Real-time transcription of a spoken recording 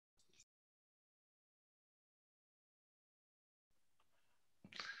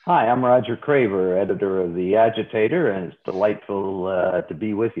Hi, I'm Roger Craver, editor of The Agitator, and it's delightful to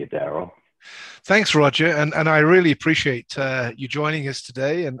be with you, Daryl. Thanks, Roger, and I really appreciate you joining us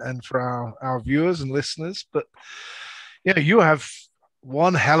today, and for our viewers and listeners. But you have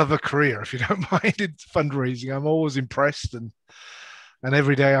one hell of a career, if you don't mind, in fundraising. I'm always impressed, and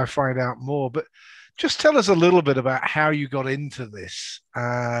every day I find out more. But just tell us a little bit about how you got into this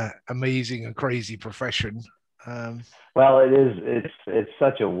amazing and crazy profession. Um, Well, it's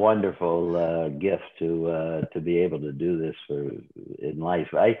such a wonderful gift to be able to do this for in life.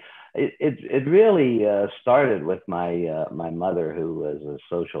 It really started with my mother, who was a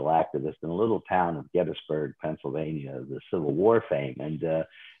social activist in a little town of Gettysburg, Pennsylvania, the Civil War fame, and it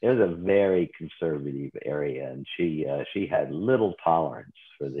was a very conservative area, and she had little tolerance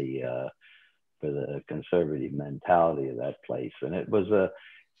for the conservative mentality of that place, and it was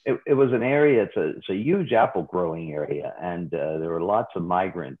an area. It's a huge apple growing area, and there were lots of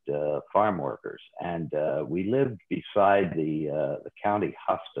migrant farm workers. And we lived beside the county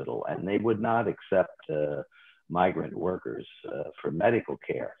hospital, and they would not accept migrant workers for medical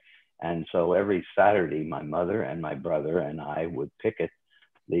care. And so every Saturday, my mother and my brother and I would picket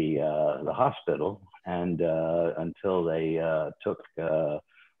the hospital, and until they took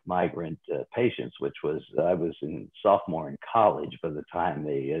migrant patients, which was I was in sophomore in college by the time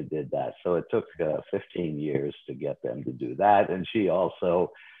they did that. So it took 15 years to get them to do that. And she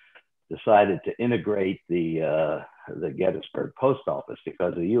also decided to integrate the Gettysburg Post Office,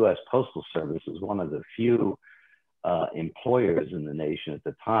 because the U.S. Postal Service was one of the few employers in the nation at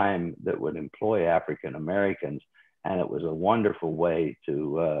the time that would employ African Americans. And it was a wonderful way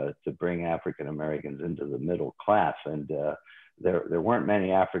to bring African Americans into the middle class. And there weren't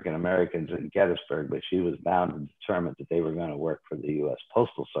many African Americans in Gettysburg, but she was bound and determined that they were going to work for the U.S.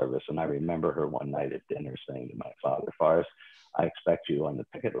 Postal Service. And I remember her one night at dinner saying to my father, Forrest, I expect you on the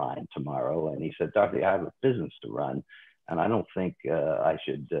picket line tomorrow. And he said, Dorothy, I have a business to run, and I don't think I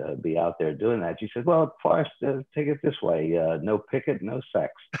should be out there doing that. She said, well, Forrest, take it this way: no picket, no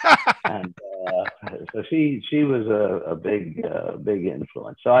sex. And so she was a big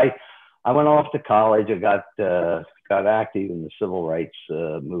influence. So I went off to college. I got active in the civil rights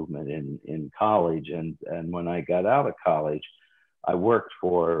movement in college, and when I got out of college, I worked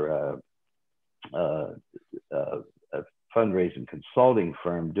for a fundraising consulting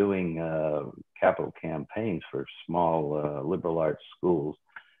firm doing capital campaigns for small liberal arts schools,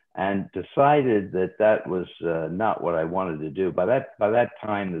 and decided that that was not what I wanted to do. By that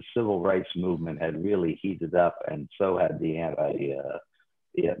time, the civil rights movement had really heated up, and so had the anti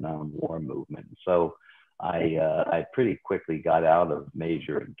Vietnam War movement. So I pretty quickly got out of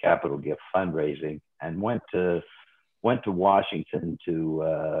major in capital gift fundraising and went to Washington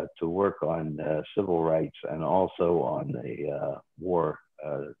to work on civil rights, and also on the war,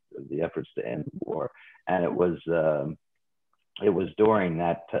 the efforts to end war. And it was during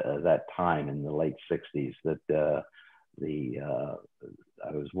that time in the late '60s that the I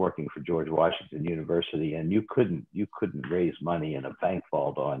was working for George Washington University, and you couldn't raise money in a bank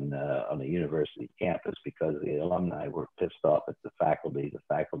vault on a university campus, because the alumni were pissed off at the faculty. The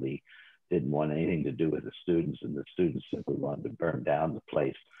faculty didn't want anything to do with the students, and the students simply wanted to burn down the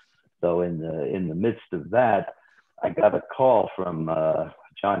place. So in the midst of that, I got a call from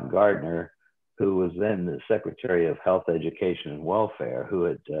John Gardner, who was then the Secretary of Health, Education, and Welfare, who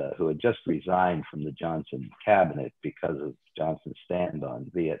had just resigned from the Johnson cabinet because of Johnson's stand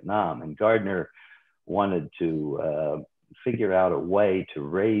on Vietnam. And Gardner wanted to figure out a way to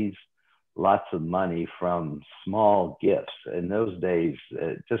raise lots of money from small gifts. In those days,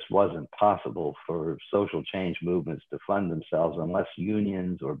 it just wasn't possible for social change movements to fund themselves unless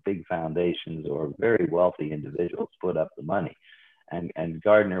unions or big foundations or very wealthy individuals put up the money. And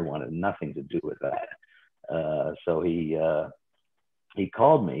Gardner wanted nothing to do with that. So he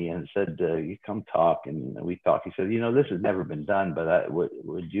called me and said, "You come talk." And we talked. He said, "This has never been done, but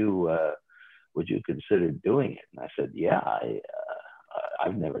would you consider doing it?" And I said, "Yeah,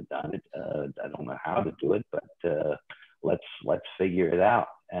 I've never done it. I don't know how to do it, but let's figure it out."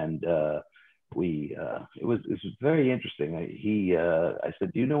 And it was very interesting. I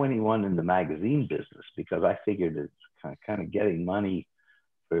said, "Do you know anyone in the magazine business?" Because I figured it's kind of getting money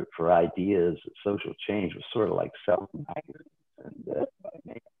for ideas, social change was sort of like selling magazines. And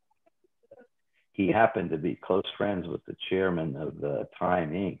he happened to be close friends with the chairman of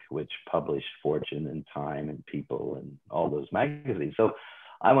Time Inc., which published Fortune and Time and People and all those magazines. So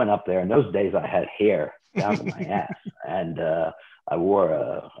I went up there. In those days, I had hair down to my ass, and I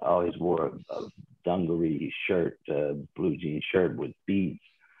always wore a dungaree shirt, blue jean shirt with beads.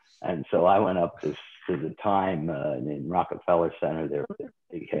 And so I went up to the Time in Rockefeller Center, their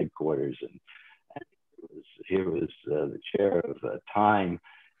big headquarters, and here was the chair of Time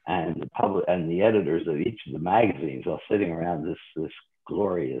and the public and the editors of each of the magazines, all sitting around this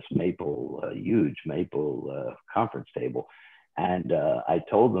glorious maple, huge maple conference table. And I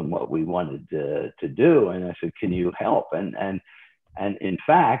told them what we wanted to do, and I said, "Can you help?" And in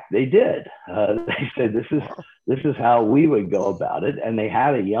fact, they did. They said, "This is how we would go about it." And they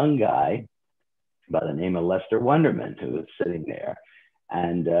had a young guy by the name of Lester Wonderman who was sitting there,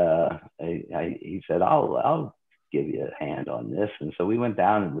 and he said, "I'll give you a hand on this." And so we went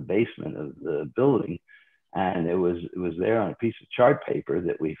down in the basement of the building, and it was there on a piece of chart paper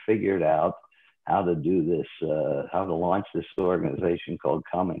that we figured out how to do this, how to launch this organization called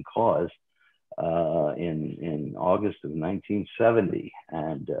Common Cause in August of 1970.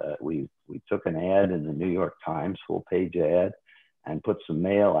 And we took an ad in the New York Times, full page ad, and put some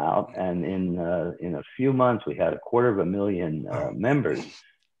mail out. And in a few months, we had 250,000 members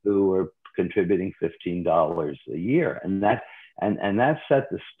who were contributing $15 a year, and that set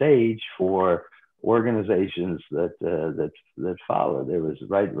the stage for organizations that followed. There was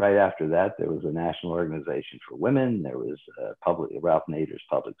right after that, there was a National Organization for Women. There was Ralph Nader's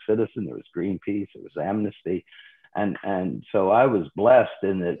Public Citizen. There was Greenpeace. There was Amnesty, and so I was blessed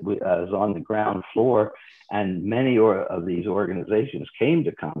in that I was on the ground floor, and many of these organizations came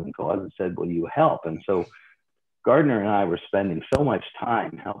to Common Cause and said, "Will you help?" And so Gardner and I were spending so much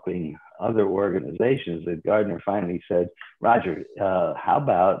time helping other organizations that Gardner finally said, "Roger, how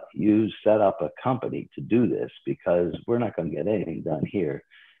about you set up a company to do this, because we're not going to get anything done here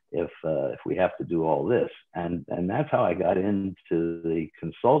if we have to do all this." And that's how I got into the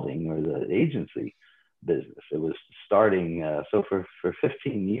consulting or the agency business. It was starting. So for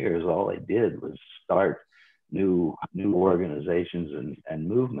 15 years, all I did was start new organizations and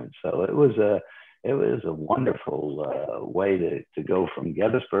movements. So it was a wonderful way to go from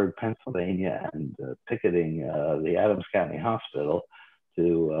Gettysburg, Pennsylvania, and picketing the Adams County Hospital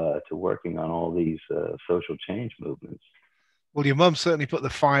to working on all these social change movements. Well, your mum certainly put the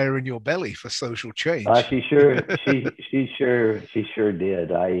fire in your belly for social change. She sure did.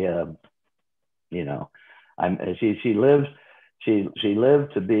 She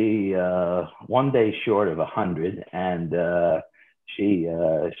lived to be one day short of 100, and she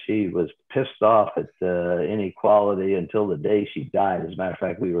was pissed off at inequality until the day she died. As a matter of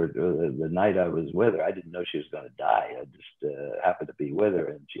fact, we were the night I was with her, I didn't know she was going to die. I just happened to be with her,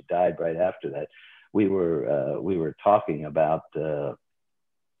 and she died right after that. We were talking about the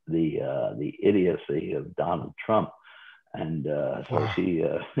idiocy of Donald Trump, and so she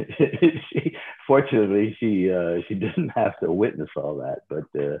fortunately she didn't have to witness all that, but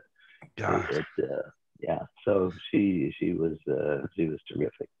yeah, so she was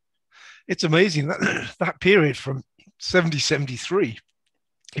terrific. It's amazing that period from 73.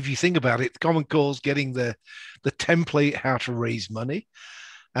 If you think about it, Common Cause getting the template how to raise money,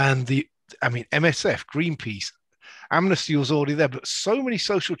 and MSF, Greenpeace, Amnesty was already there, but so many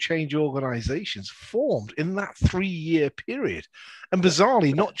social change organizations formed in that 3-year period, and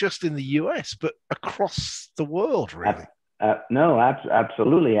bizarrely, not just in the US, but across the world, really. No,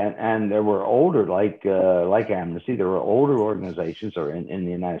 absolutely, and there were older, like Amnesty. There were older organizations, or in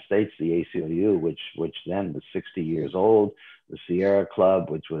the United States, the ACLU, which then was 60 years old. The Sierra Club,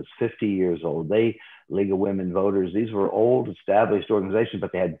 which was 50 years old. League of Women Voters. These were old, established organizations,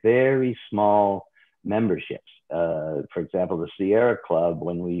 but they had very small memberships. For example, the Sierra Club,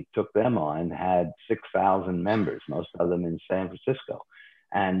 when we took them on, had 6,000 members, most of them in San Francisco,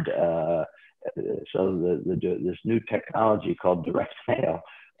 and so this new technology called direct mail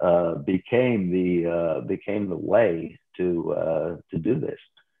became the way to do this.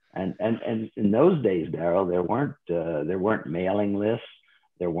 And in those days, Daryl, there weren't mailing lists,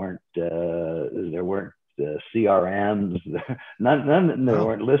 there weren't CRMs, there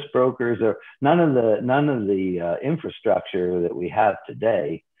weren't list brokers, or none of the infrastructure that we have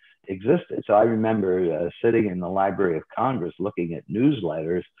today existed. So I remember sitting in the Library of Congress looking at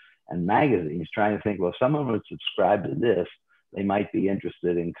newsletters and magazines, trying to think, well, if someone would subscribe to this, they might be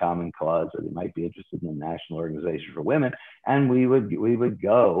interested in Common Cause, or they might be interested in the National Organization for Women. And we would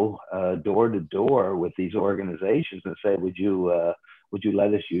go door to door with these organizations and say, would you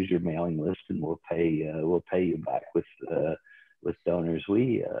let us use your mailing list, and we'll pay you back with donors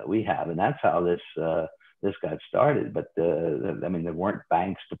we have. And that's how this got started. But there weren't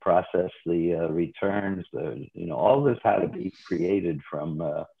banks to process the returns. All this had to be created from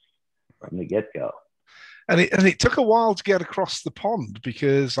the get-go. And it took a while to get across the pond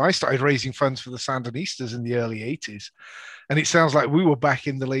because I started raising funds for the Sandinistas in the early 80s. And it sounds like we were back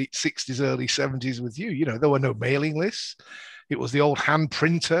in the late 60s, early 70s with you. You know, there were no mailing lists. It was the old hand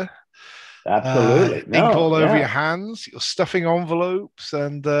printer, Absolutely. ink all No, over your yeah. hands. You're stuffing envelopes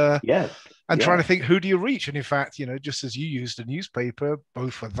Yes. and trying to Yes. think, who do you reach? And in fact, you know, just as you used a newspaper,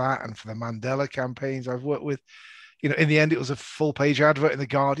 both for that and for the Mandela campaigns I've worked with, you know, in the end, it was a full page advert in the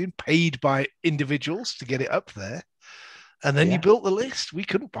Guardian, paid by individuals to get it up there. And then you Yeah. built the list. We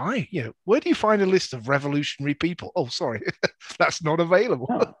couldn't buy, you know, where do you find a list of revolutionary people? Oh, sorry, that's not available.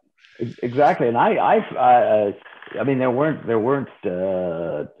 No, exactly. And I mean, there weren't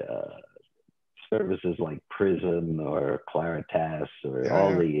services like Prism or Claritas or Yeah,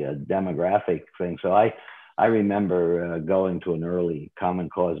 all yeah. the demographic things. So I remember going to an early Common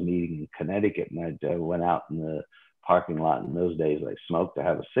Cause meeting in Connecticut, and I went out in the parking lot. In those days, I smoked to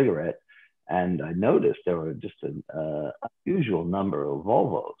have a cigarette, and I noticed there were just an unusual number of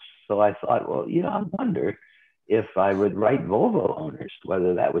Volvos. So I thought, well, I wonder if I would write Volvo owners,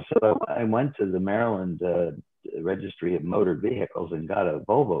 whether that was. So I went to the Maryland Registry of Motor Vehicles and got a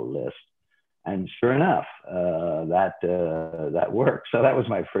Volvo list, and sure enough, that worked. So that was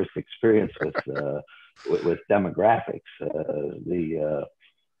my first experience with demographics.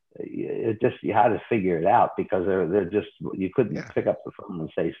 It just, you had to figure it out because they're just, you couldn't Yeah. pick up the phone and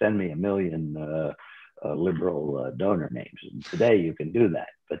say, send me a million liberal donor names. And today you can do that,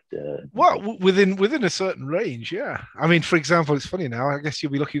 but Well, within a certain range, yeah. I mean, for example, it's funny now. I guess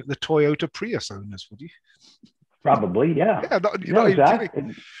you'll be looking at the Toyota Prius owners, would you? probably, yeah. Yeah, you're No, not even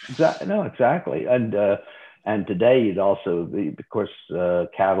kidding. no, exactly. And today you'd also, of course,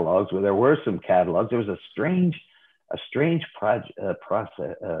 catalogs. Where there were some catalogs, there was a strange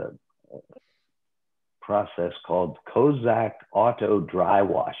process called Kozak Auto Dry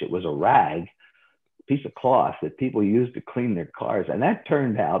Wash. It was a rag, piece of cloth that people used to clean their cars, and that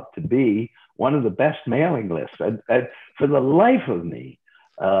turned out to be one of the best mailing lists. And for the life of me,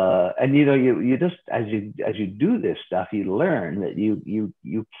 and you just, as you do this stuff, you learn that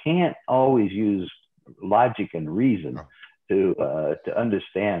you can't always use logic and reason Oh, to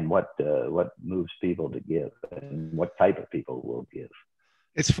understand what moves people to give and what type of people will give.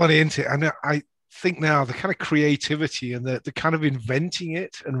 it's funny, isn't it? And I think now the kind of creativity and the kind of inventing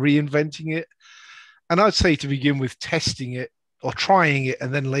it and reinventing it. And I'd say to begin with, testing it or trying it,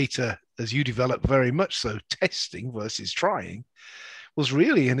 and then later, as you develop very much so, testing versus trying was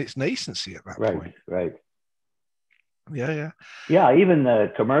really in its nascency at that Right, point. right. Yeah, yeah. Yeah, even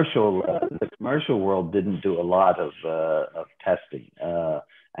the commercial world didn't do a lot of testing,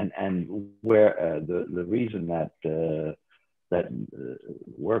 and where the reason that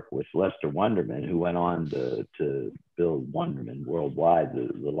work with Lester Wonderman, who went on to build Wonderman Worldwide,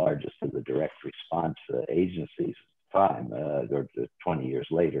 the largest of the direct response agencies at the time, or 20 years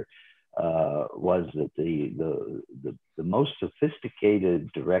later, was that the most sophisticated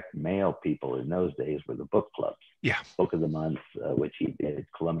direct mail people in those days were the book clubs. Yeah. Book of the Month, which he did,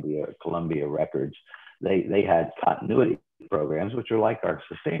 Columbia Records. They had continuity programs, which are like our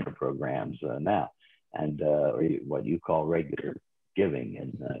sustainer programs now, and or what you call regular giving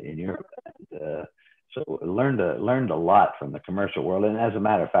in Europe. And, so learned a lot from the commercial world, and as a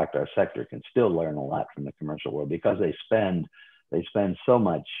matter of fact, our sector can still learn a lot from the commercial world because they spend so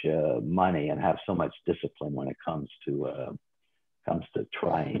much money and have so much discipline when it comes to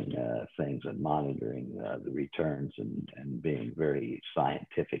trying things and monitoring the returns and being very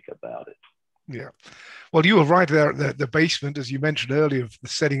scientific about it. Yeah. Well, you were right there at the basement, as you mentioned earlier, of the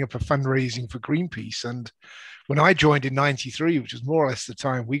setting up a fundraising for Greenpeace. And when I joined in 93, which was more or less the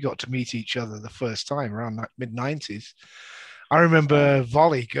time we got to meet each other the first time around mid 90s, I remember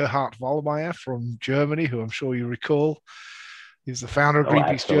Volley, Gerhard Vollmeyer from Germany, who I'm sure you recall. He's the founder of Oh,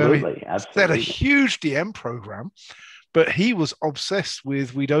 Greenpeace Germany. absolutely, Set a absolutely. huge DM program, but he was obsessed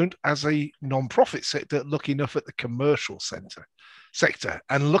with we don't, as a non-profit sector, look enough at the commercial sector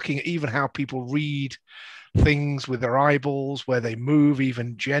and looking at even how people read things with their eyeballs, where they move,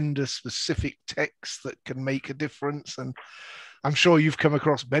 even gender specific text that can make a difference. And I'm sure you've come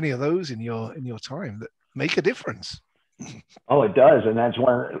across many of those in your time that make a difference. Oh, it does, and that's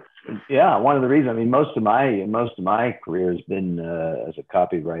one of the reasons. I mean, most of my career has been as a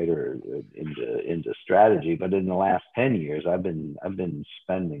copywriter into strategy, but in the last 10 years, I've been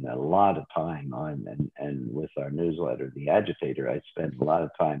spending a lot of time on and with our newsletter, The Agitator, I spend a lot of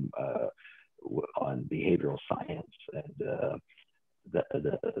time on behavioral science and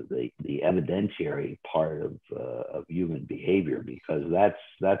the evidentiary part of human behavior, because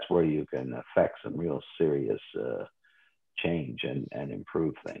that's where you can affect some real serious change and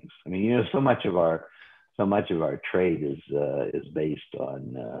improve things. I mean, so much of our so much of our trade is based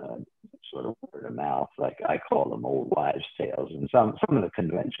on sort of word of mouth, like I call them old wives' tales, and some of the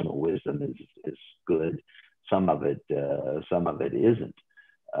conventional wisdom is good, some of it isn't,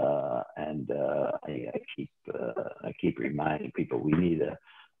 and I keep reminding people we need to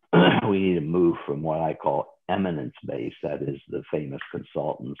we need to move from what I call eminence based, that is the famous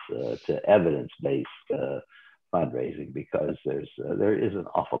consultants, to evidence based fundraising, because there is an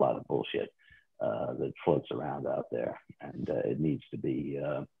awful lot of bullshit that floats around out there, and it needs to be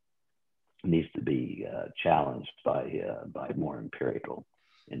challenged by more empirical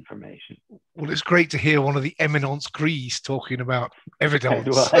information. Well, it's great to hear one of the eminence gris talking about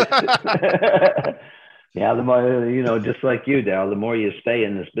evidence. Yeah, the more, just like you, Darryl, the more you stay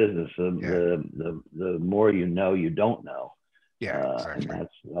in this business, the more you don't know. Yeah,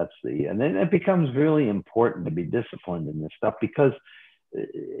 exactly. And then it becomes really important to be disciplined in this stuff, because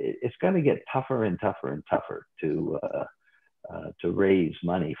it's going to get tougher and tougher and tougher to raise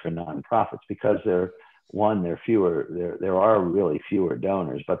money for nonprofits, because there are really fewer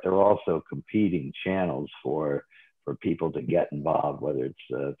donors, but there are also competing channels for people to get involved, whether it's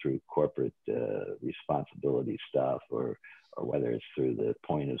through corporate responsibility stuff, or whether it's through the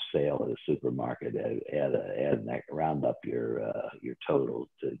point of sale at a supermarket, round up your total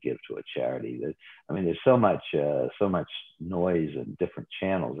to give to a charity. There's so much noise and different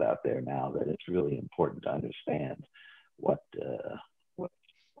channels out there now that it's really important to understand what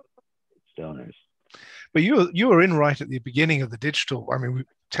donors. But you were in right at the beginning of the digital.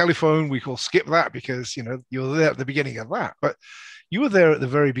 Telephone, we call skip that, because you were there at the beginning of that. But you were there at the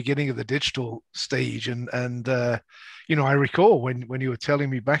very beginning of the digital stage, and I recall when you were telling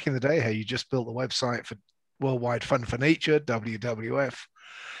me back in the day how you just built the website for Worldwide Fund for Nature, WWF,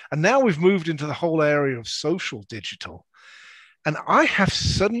 and now we've moved into the whole area of social digital. And I have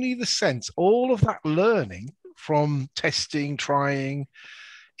suddenly the sense all of that learning from testing, trying,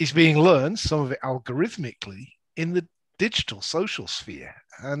 is being learned, some of it algorithmically, in the digital social sphere.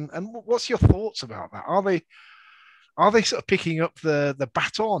 And what's your thoughts about that? Are they sort of picking up the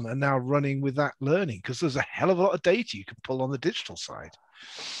baton and now running with that learning? Because there's a hell of a lot of data you can pull on the digital side.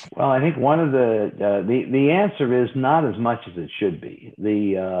 Well, I think one of the answer is not as much as it should be.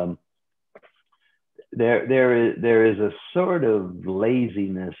 There is a sort of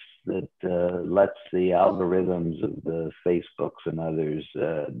laziness that lets the algorithms of the Facebooks and others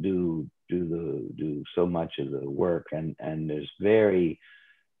do so much of the work, and there's very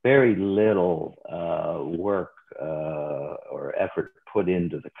little work or effort put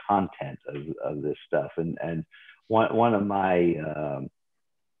into the content of this stuff. And one of my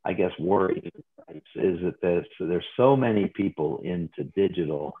I guess worries is that there's so many people into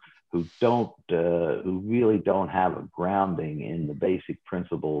digital who really don't have a grounding in the basic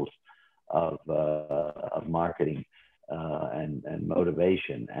principles of marketing and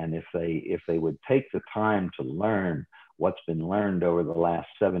motivation. And if they would take the time to learn what's been learned over the last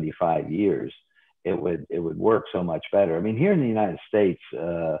 75 years, it would work so much better. Here in the United States,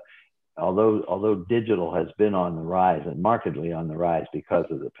 although digital has been on the rise, and markedly on the rise because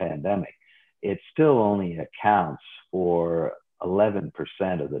of the pandemic, it still only accounts for 11%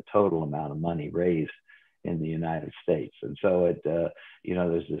 of the total amount of money raised in the United States. And so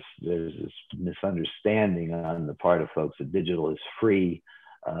there's this misunderstanding on the part of folks that digital is free,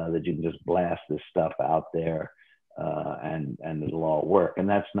 that you can just blast this stuff out there and it'll all work. And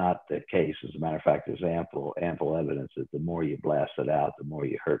that's not the case. As a matter of fact, there's ample evidence that the more you blast it out, the more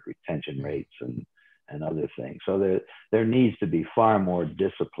you hurt retention rates and other things. So there needs to be far more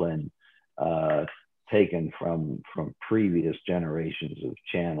discipline taken from previous generations of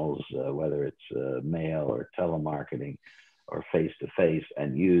channels, whether it's mail or telemarketing or face-to-face,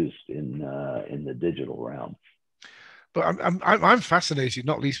 and used in the digital realm. But I'm fascinated,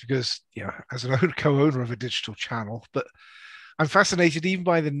 not least because, as an co-owner of a digital channel, but I'm fascinated even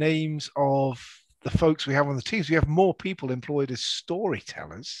by the names of the folks we have on the teams. We have more people employed as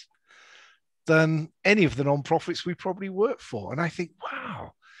storytellers than any of the nonprofits we probably work for. And I think,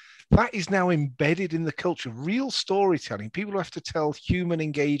 wow, that is now embedded in the culture. Real storytelling. People have to tell human,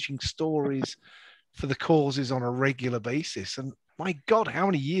 engaging stories for the causes on a regular basis. And my God, how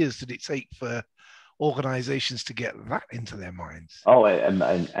many years did it take for organizations to get that into their minds? Oh, and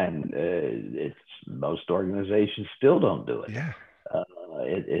it's most organizations still don't do it. Yeah.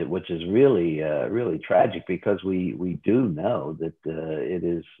 Which is really tragic, because we do know that it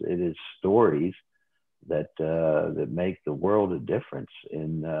is stories that make the world a difference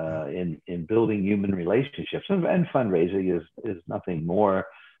in building human relationships, and fundraising is nothing more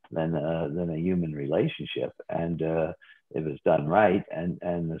than a human relationship. And if it's done right, and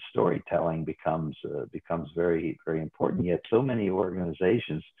the storytelling becomes very, very important. Yet so many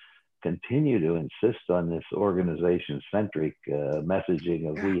organizations continue to insist on this organization centric messaging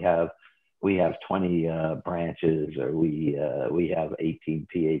of we have 20 branches, or we have 18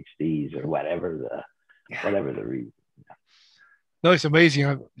 PhDs, or whatever the reason. No, it's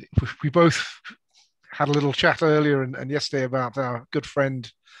amazing. We both had a little chat earlier and yesterday about our good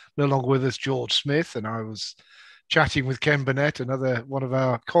friend, no longer with us, George Smith, and I was chatting with Ken Burnett, another one of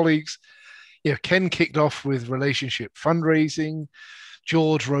our colleagues. Ken kicked off with relationship fundraising.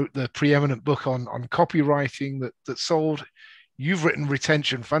 George wrote the preeminent book on copywriting that sold. You've written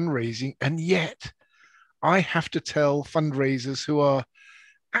retention fundraising, and yet I have to tell fundraisers who are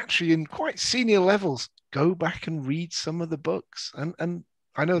actually in quite senior levels, go back and read some of the books. And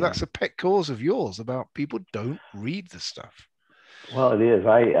I know that's a pet cause of yours, about people don't read the stuff. Well, it is.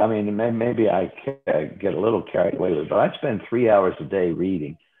 I mean, maybe I get a little carried away with it, but I spend 3 hours a day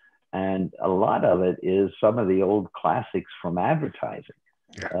reading. And a lot of it is some of the old classics from advertising.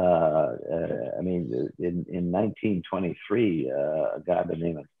 Yeah. I mean, in 1923, a guy by the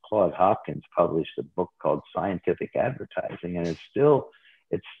name of Claude Hopkins published a book called Scientific Advertising, and it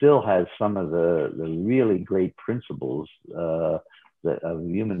still has some of the really great principles of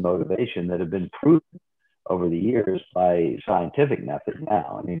human motivation that have been proven over the years by scientific methods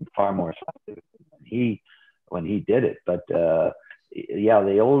now. I mean, far more scientific than when he did it. But the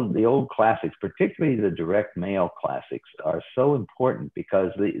old classics, particularly the direct mail classics, are so important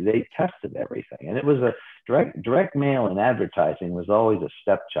because they tested everything. And it was a direct mail in advertising was always a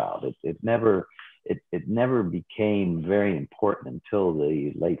stepchild. It never became very important until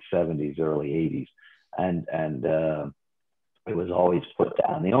the late 70s, early 80s. And it was always put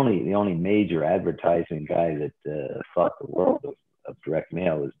down. The only major advertising guy that thought the world of direct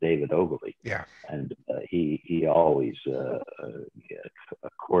mail was David Ogilvy. Yeah, and he always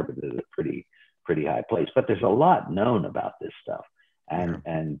accorded it a pretty high place. But there's a lot known about this stuff,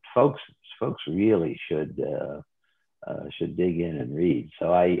 and folks really should dig in and read.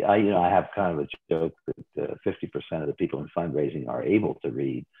 So I have kind of a joke that 50% of the people in fundraising are able to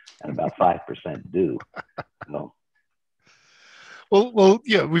read, and about 5% do. So. Well,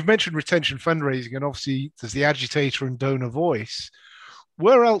 yeah, we've mentioned retention fundraising, and obviously there's the agitator and donor voice.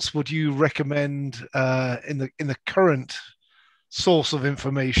 Where else would you recommend in the current source of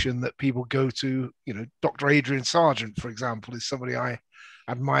information that people go to? Dr. Adrian Sargent, for example, is somebody I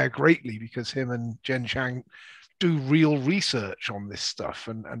admire greatly because him and Jen Chang do real research on this stuff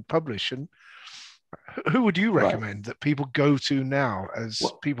and publish. And who would you recommend that people go to now as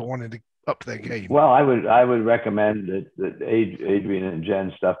people wanting to up their game? Well, I would recommend that Adrian and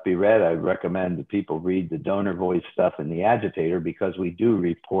Jen's stuff be read. I'd recommend that people read the donor voice stuff in the agitator, because we do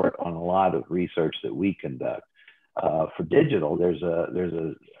report on a lot of research that we conduct. For digital, there's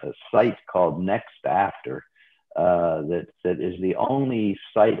a site called Next After that is the only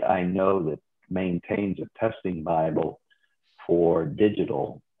site I know that maintains a testing Bible for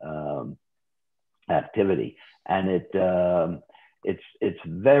digital activity, and it's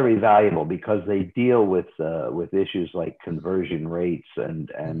very valuable because they deal with issues like conversion rates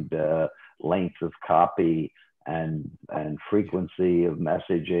and length of copy and frequency of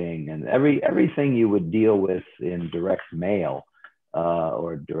messaging and everything you would deal with in direct mail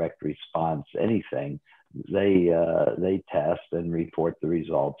or direct response, anything. They test and report the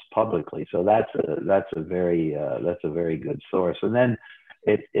results publicly. So that's a very good source. And then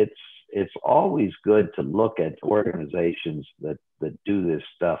it's always good to look at organizations that do this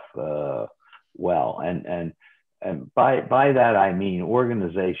stuff well. And by that, I mean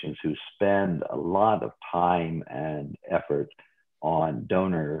organizations who spend a lot of time and effort on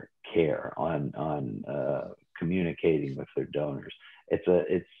donor care, on communicating with their donors.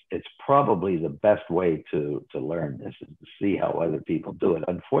 It's probably the best way to learn this, is to see how other people do it.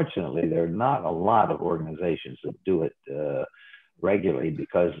 Unfortunately, there are not a lot of organizations that do it regularly,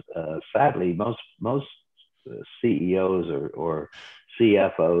 because sadly most CEOs or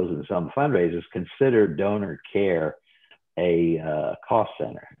CFOs and some fundraisers consider donor care a cost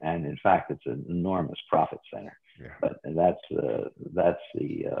center, and in fact it's an enormous profit center. Yeah. But that's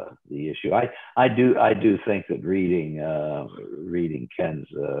the issue. I do think that reading Ken's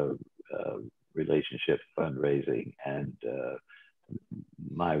relationship fundraising and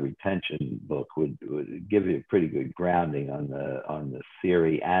my retention book would give you a pretty good grounding on the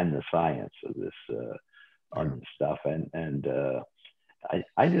theory and the science of this on this stuff. And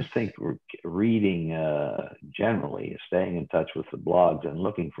I just think reading generally, staying in touch with the blogs and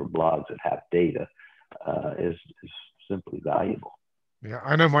looking for blogs that have data is simply valuable. Yeah,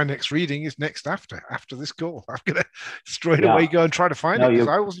 I know my next reading is next after this call. I'm gonna straight Yeah. away go and try to find No, it because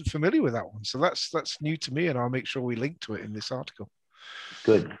you I wasn't familiar with that one. So that's new to me, and I'll make sure we link to it in this article.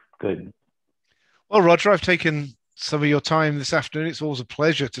 good, good. Well, Roger, I've taken some of your time this afternoon. It's always a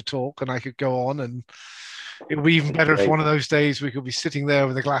pleasure to talk, and I could go on, and it would be even It's better if great. one of those days we could be sitting there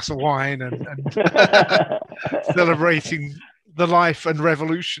with a glass of wine and celebrating the life and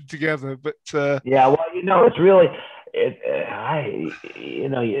revolution together. But Yeah, well, it's really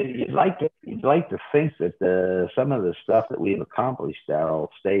you'd like to think that some of the stuff that we've accomplished, Daryl,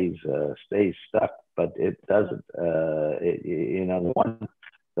 stays stuck, but it doesn't. The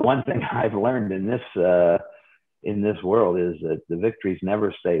one thing I've learned in this world is that the victories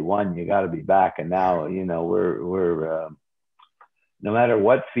never stay won. You got to be back, and now we're no matter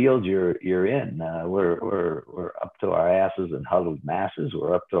what field you're in, we're up to our asses in huddled masses.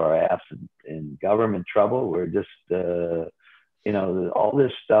 We're up to our ass in government trouble. We're just all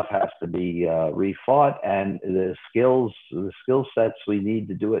this stuff has to be refought, and the skill sets we need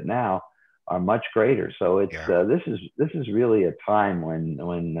to do it now are much greater. So it's this is really a time when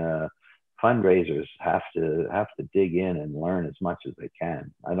fundraisers have to dig in and learn as much as they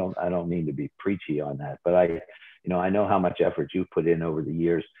can. I don't mean to be preachy on that, but I know how much effort you've put in over the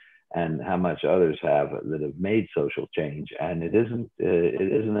years and how much others have that have made social change. And it isn't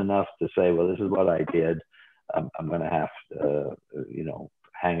enough to say, well, this is what I did. I'm going to have to,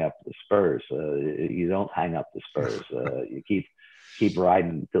 hang up the spurs. You don't hang up the spurs. You keep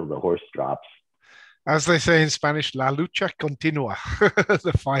riding until the horse drops. As they say in Spanish, la lucha continua.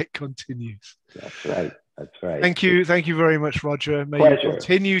 The fight continues. That's right. That's right. Thank you very much, Roger. May Pleasure. you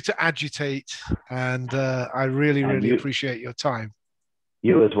continue to agitate, and I really appreciate your time.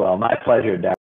 You as well. My pleasure, Darren.